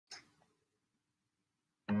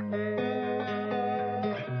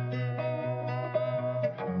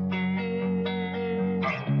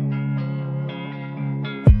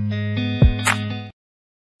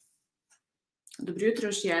Dobro jutro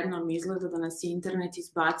još jednom, izgleda da nas je internet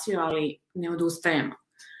izbacio, ali ne odustajemo.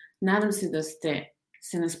 Nadam se da ste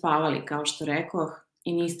se naspavali, kao što rekoh,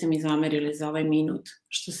 i niste mi zamerili za ovaj minut,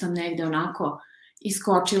 što sam negde onako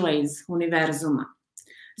iskočila iz univerzuma.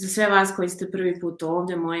 Za sve vas koji ste prvi put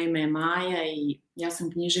ovde, moje ime je Maja i ja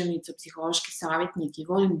sam književnica, psihološki savjetnik i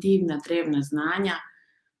volim divna, drevna znanja,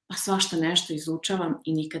 pa svašta nešto izučavam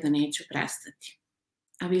i nikada neću prestati.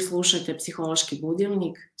 A vi slušate Psihološki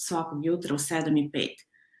budilnik svakog jutra u 7:05.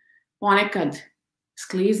 Ponekad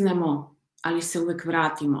skliznemo, ali se uvek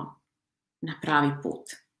vratimo na pravi put.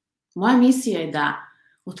 Moja misija je da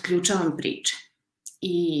otključavam priče.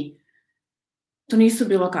 I to nisu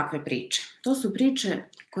bilo kakve priče. To su priče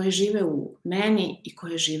koje žive u meni i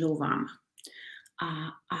koje žive u vama.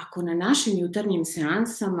 A ako na našim jutarnjim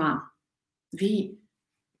seansama vi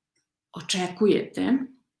očekujete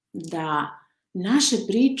da naše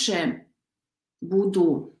priče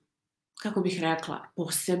budu, kako bih rekla,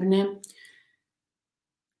 posebne,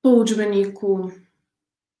 po udžbeniku,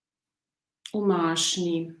 u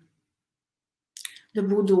mašni, da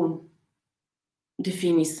budu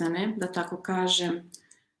definisane, da tako kažem,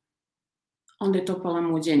 onda je to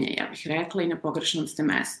palamuđenje, ja bih rekla, i na pogrešnom ste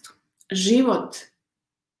mestu. Život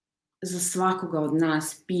za svakoga od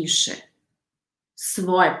nas piše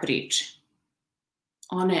svoje priče.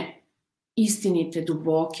 One istinite,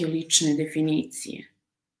 duboke, lične definicije.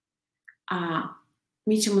 A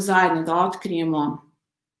mi ćemo zajedno da otkrijemo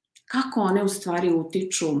kako one u stvari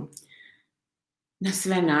utiču na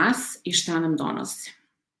sve nas i šta nam donose.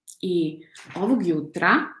 I ovog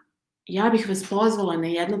jutra ja bih vas pozvala na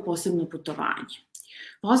jedno posebno putovanje.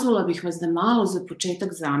 Pozvala bih vas da malo za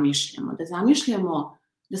početak zamišljamo, da zamišljamo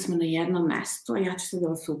da smo na jednom mestu, a ja ću sad da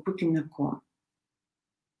vas uputim na kom.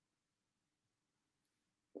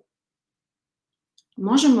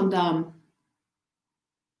 Možemo da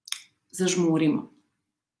zažmurimo,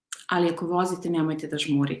 ali ako vozite, nemojte da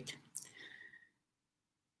žmurite.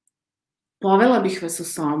 Povela bih vas u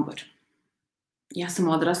Sombor. Ja sam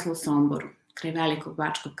odrasla u Somboru, kraj Velikog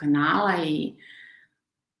Bačkog kanala i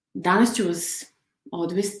danas ću vas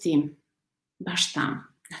odvesti baš tamo,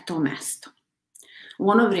 na to mesto. U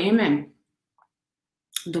ono vreme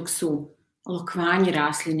dok su lokvanji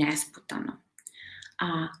rasli nesputano,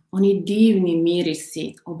 a oni divni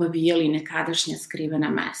mirisi obavijali nekadašnja skrivena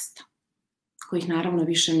mesta, kojih naravno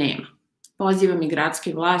više nema. Pozivam i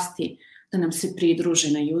gradske vlasti da nam se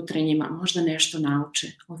pridruže na jutrenjima, možda nešto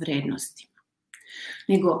nauče o vrednostima.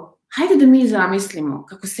 Nego, hajde da mi zamislimo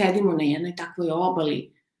kako sedimo na jednoj takvoj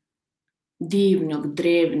obali divnog,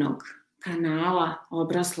 drevnog kanala,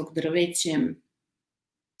 obraslog drvećem,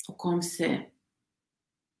 u kom se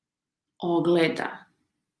ogleda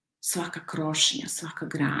svaka krošnja, svaka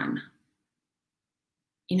grana.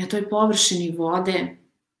 I na toj površini vode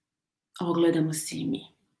ogledamo se i mi.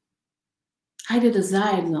 Hajde da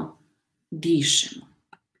zajedno dišemo,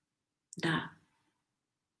 da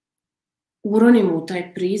uronimo u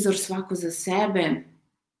taj prizor svako za sebe,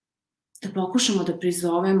 da pokušamo da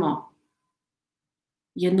prizovemo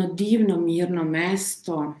jedno divno, mirno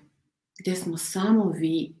mesto gde smo samo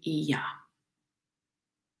vi i ja.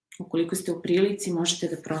 Ukoliko ste u prilici,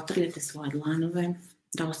 možete da protrljate svoje dlanove,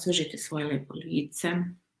 da osvežite svoje lepo lice,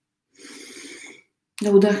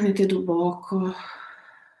 da udahnete duboko.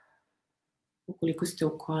 Ukoliko ste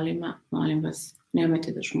u kolima, molim vas,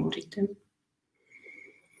 nemojte da žmurite.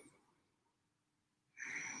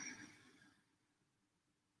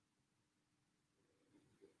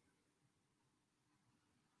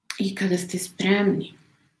 I kada ste spremni,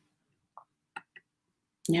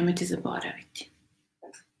 nemojte zaboraviti.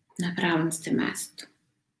 Na pravom ste mestu.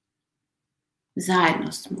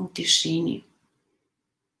 Zajedno smo u tišini.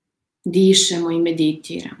 Dišemo i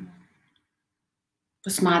meditiramo,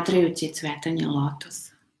 posmatrajući cvetanje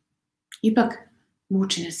lotosa. Ipak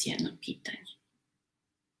muči nas jedno pitanje.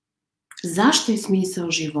 Zašto je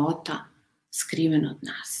smisao života skriven od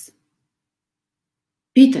nas?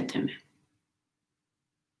 Pitate me.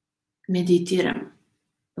 Meditiramo,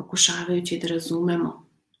 pokušavajući da razumemo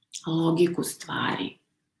logiku stvari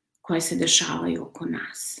koje se dešavaju oko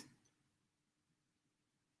nas.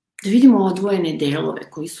 Da vidimo odvojene delove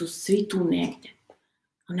koji su svi tu negde,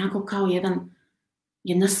 onako kao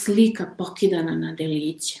jedna slika pokidana na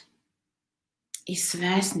deliće. I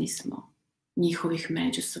svesni smo njihovih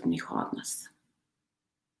međusobnih odnosa.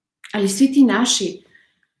 Ali svi ti naši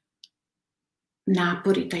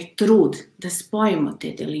napori, taj trud da spojimo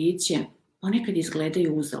te deliće, ponekad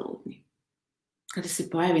izgledaju uzaludni. Kada se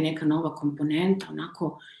pojavi neka nova komponenta,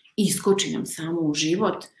 onako iskoči nam samo u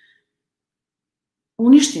život,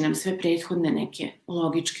 uništi nam sve prethodne neke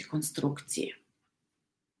logičke konstrukcije.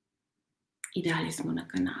 I dalje smo na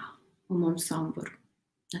kanalu, u mom Somboru,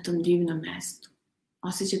 na tom divnom mestu.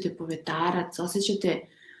 Osjećate povetarac, osjećate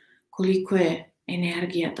koliko je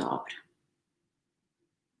energija dobra.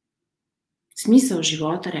 Smisao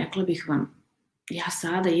života, rekla bih vam, ja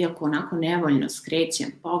sada, iako onako nevoljno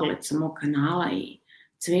skrećem pogled sa mog kanala i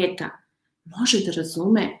Sveta, može da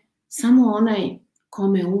razume samo onaj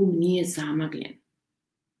kome nije zamagljen.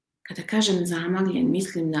 Kada kažem zamagljen,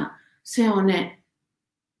 mislim na sve one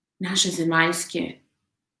naše zemaljske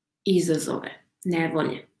izazove,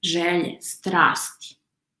 nevolje, želje, strasti.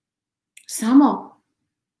 Samo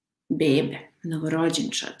bebe,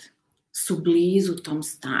 novorođenčad, su blizu tom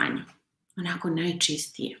stanju, onako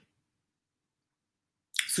najčistije.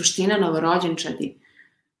 Suština novorođenčadi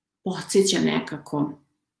podsjeća nekako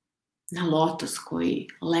na lotos koji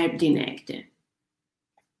lebdi negde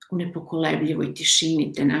u nepokolebljivoj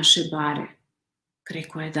tišini te naše bare kraj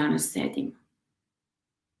koje danas sedimo.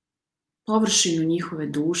 Površinu njihove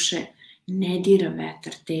duše ne dira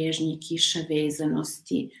vetar težnji, kiša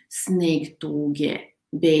vezanosti, sneg tuge,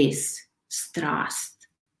 bes, strast,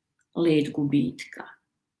 led gubitka.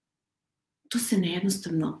 To se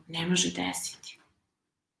nejednostavno ne može desiti.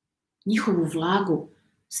 Njihovu vlagu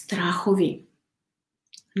strahovi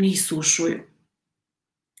ne isušuju.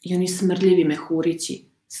 I oni smrdljivi mehurići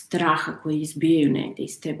straha koji izbijaju negde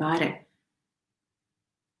iz te bare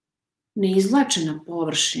ne izvlače na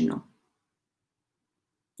površinu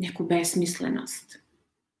neku besmislenost,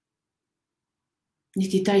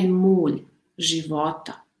 niti taj mulj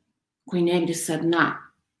života koji negde sa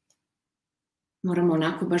dna moramo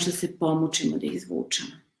onako baš da se pomučimo da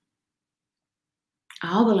izvučemo.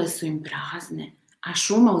 A obale su im prazne, a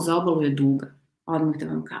šuma uz obalu je duga, odmah da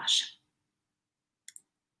vam kažem.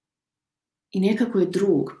 I nekako je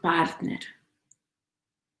drug, partner,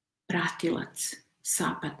 pratilac,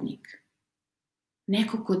 sapatnik,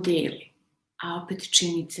 neko ko deli, a opet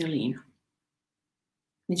čini celinu.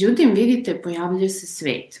 Međutim, vidite, pojavljuje se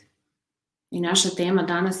svet. I naša tema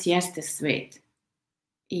danas jeste svet.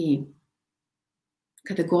 I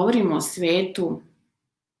kada govorimo o svetu,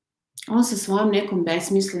 on sa svojom nekom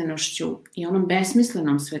besmislenošću i onom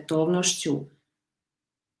besmislenom svetovnošću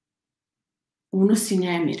unosi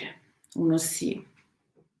nemire, unosi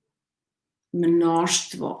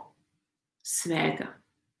mnoštvo svega.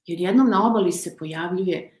 I odjednom na obali se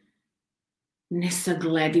pojavljuje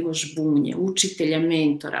nesagledivo žbunje učitelja,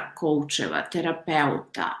 mentora, koučeva,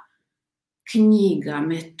 terapeuta, knjiga,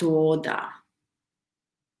 metoda,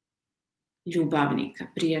 ljubavnika,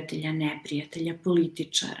 prijatelja, neprijatelja,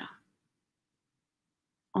 političara,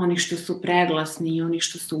 onih što su preglasni i onih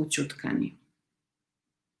što su ućutkani.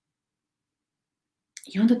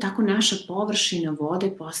 I onda tako naša površina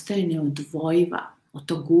vode postaje neodvojiva od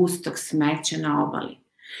tog gustog smeća na obali.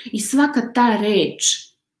 I svaka ta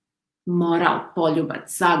reč, moral,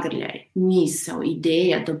 poljubac, zagrljaj, misao,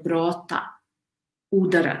 ideja, dobrota,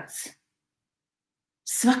 udarac,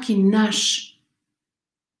 svaki naš,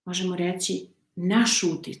 možemo reći, naš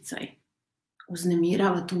uticaj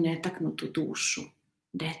uznemirava tu netaknutu dušu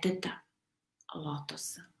deteta,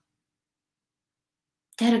 lotosa.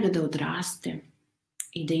 Tera ga da odraste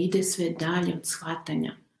i da ide sve dalje od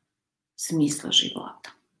shvatanja smisla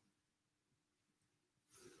života.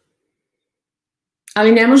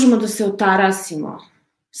 Ali ne možemo da se otarasimo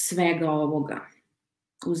svega ovoga,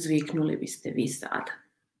 uzviknuli biste vi sada,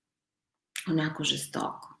 onako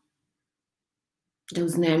žestoko, da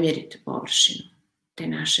uznemirite površinu te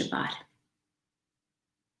naše bare.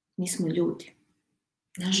 Mi smo ljudi.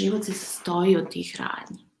 Naš život se sastoji od tih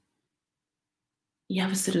radnji. Ja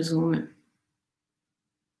vas razumem.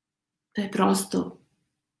 To je prosto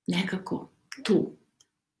nekako tu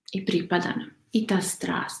i pripada nam. I ta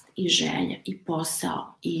strast, i želja, i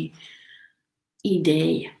posao, i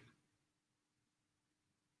ideje.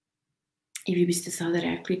 I vi biste sada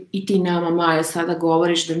rekli, i ti nama, Maja, sada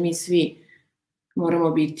govoriš da mi svi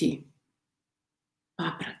moramo biti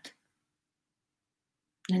paprat.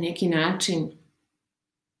 Na neki način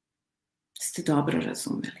ste dobro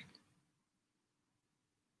razumeli.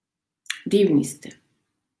 Divni ste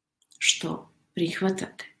što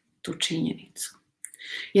prihvatate tu činjenicu.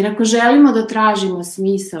 Jer ako želimo da tražimo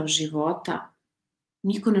smisao života,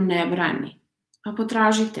 niko nam ne brani, pa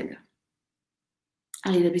potražite ga.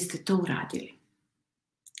 Ali da biste to uradili,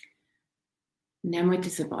 nemojte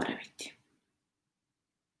zaboraviti.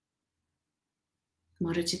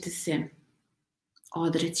 Morat ćete se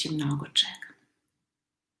odreći mnogo čega.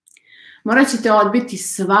 Morat ćete odbiti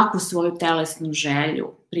svaku svoju telesnu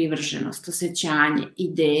želju, privrženost, osjećanje,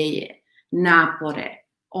 ideje, napore,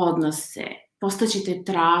 odnose. Postaćete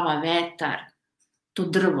trava, vetar, to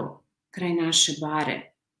drvo kraj naše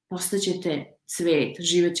bare, postaćete cvet,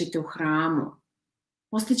 živećete u hramu,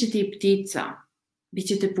 postaćete i ptica, bit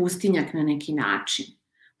ćete pustinjak na neki način,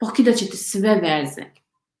 pokidaćete sve veze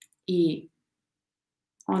i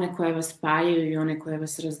one koje vas spajaju i one koje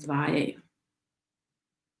vas razdvajaju.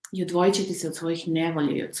 I odvojit ćete se od svojih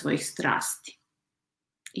nevolja i od svojih strasti.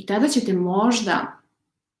 I tada ćete možda,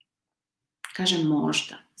 kažem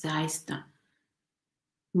možda, zaista,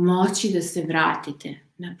 moći da se vratite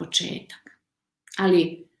na početak.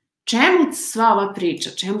 Ali čemu sva ova priča,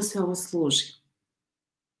 čemu sve ovo služi?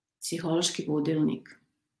 Psihološki budilnik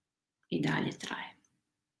i dalje traje.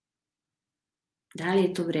 Da li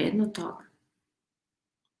je to vredno toga?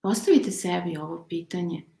 Postavite sebi ovo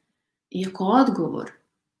pitanje i ako odgovor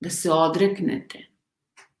da se odreknete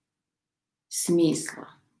smisla,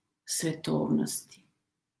 svetovnosti,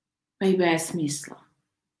 pa i besmisla,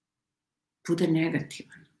 bude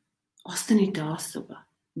negativan. Ostanite osoba,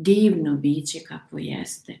 divno biće kakvo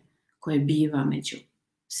jeste, koje biva među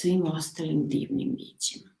svim ostalim divnim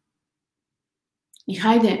bićima. I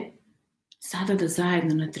hajde sada da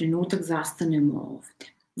zajedno na trenutak zastanemo ovde.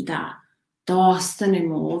 Da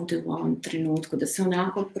ostanemo ovde u ovom trenutku, da se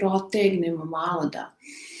onako protegnemo malo, da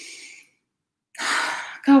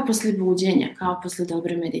kao posle buđenja, kao posle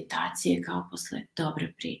dobre meditacije, kao posle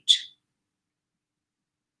dobre priče.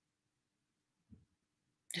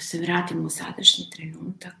 Da se vratimo u sadašnji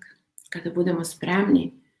trenutak, kada budemo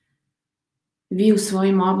spremni, vi u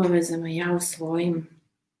svojim obavezama, ja u svojim.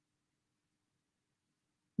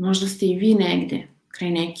 Možda ste i vi negde,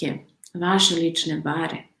 kraj neke vaše lične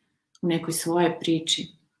bare, u nekoj svojoj priči,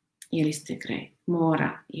 ili ste kraj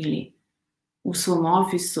mora, ili u svom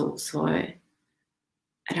ofisu, u svojoj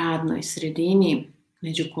radnoj sredini,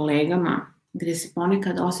 među kolegama, gde se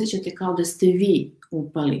ponekad osjećate kao da ste vi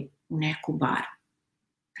upali u neku baru.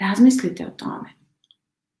 Razmislite o tome.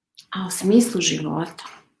 A o smislu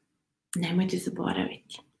života nemojte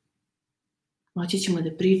zaboraviti. Moći ćemo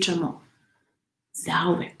da pričamo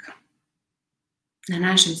zauvek. Na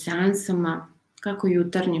našim seansama, kako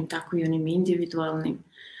jutarnjim, tako i onim individualnim,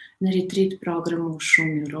 na retreat programu u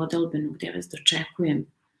šumi u Rodelbenu, gde vas dočekujem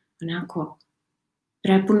onako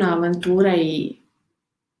prepuna avantura i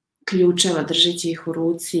ključeva, držeći ih u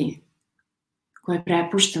ruci, koje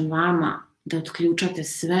prepuštam vama da otključate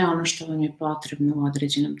sve ono što vam je potrebno u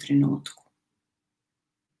određenom trenutku.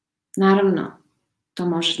 Naravno, to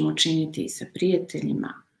možemo učiniti i sa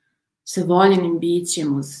prijateljima, sa voljenim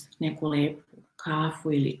bićem uz neku lepu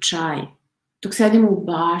kafu ili čaj, dok sedimo u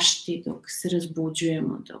bašti, dok se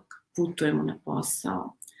razbuđujemo, dok putujemo na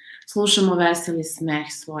posao, slušamo veseli smeh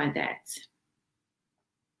svoje dece.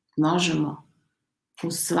 Možemo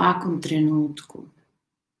u svakom trenutku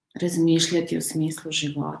razmišljati o smislu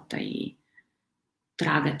života i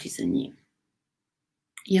tragati za njim.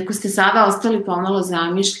 Iako ste sada ostali pomalo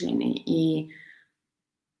zamišljeni i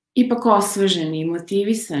ipak osveženi i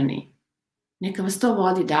motivisani, neka vas to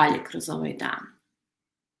vodi dalje kroz ovaj dan.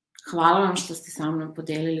 Hvala vam što ste sa mnom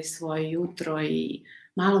podelili svoje jutro i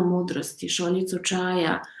malo mudrosti, šoljicu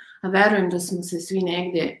čaja, a verujem da smo se svi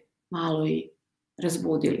negde malo i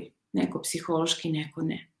razbudili. Neko psihološki, neko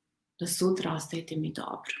ne. Do sutra ostajte mi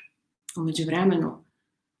dobro. U međuvremenu,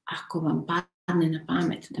 ako vam padne na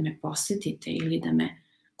pamet da me posetite ili da me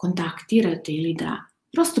kontaktirate ili da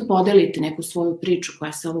prosto podelite neku svoju priču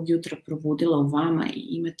koja se ovog jutra probudila u vama i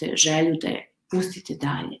imate želju da je pustite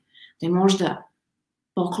dalje, da je možda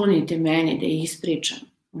poklonite meni da je ispričam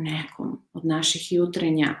u nekom od naših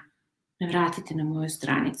jutrenja, vratite na moju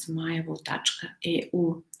stranicu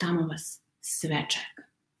majevo.eu, tamo vas sve čeka.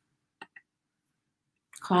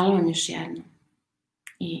 Hvala vam još jednom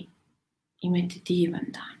i imajte divan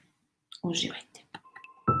dan. Uživajte.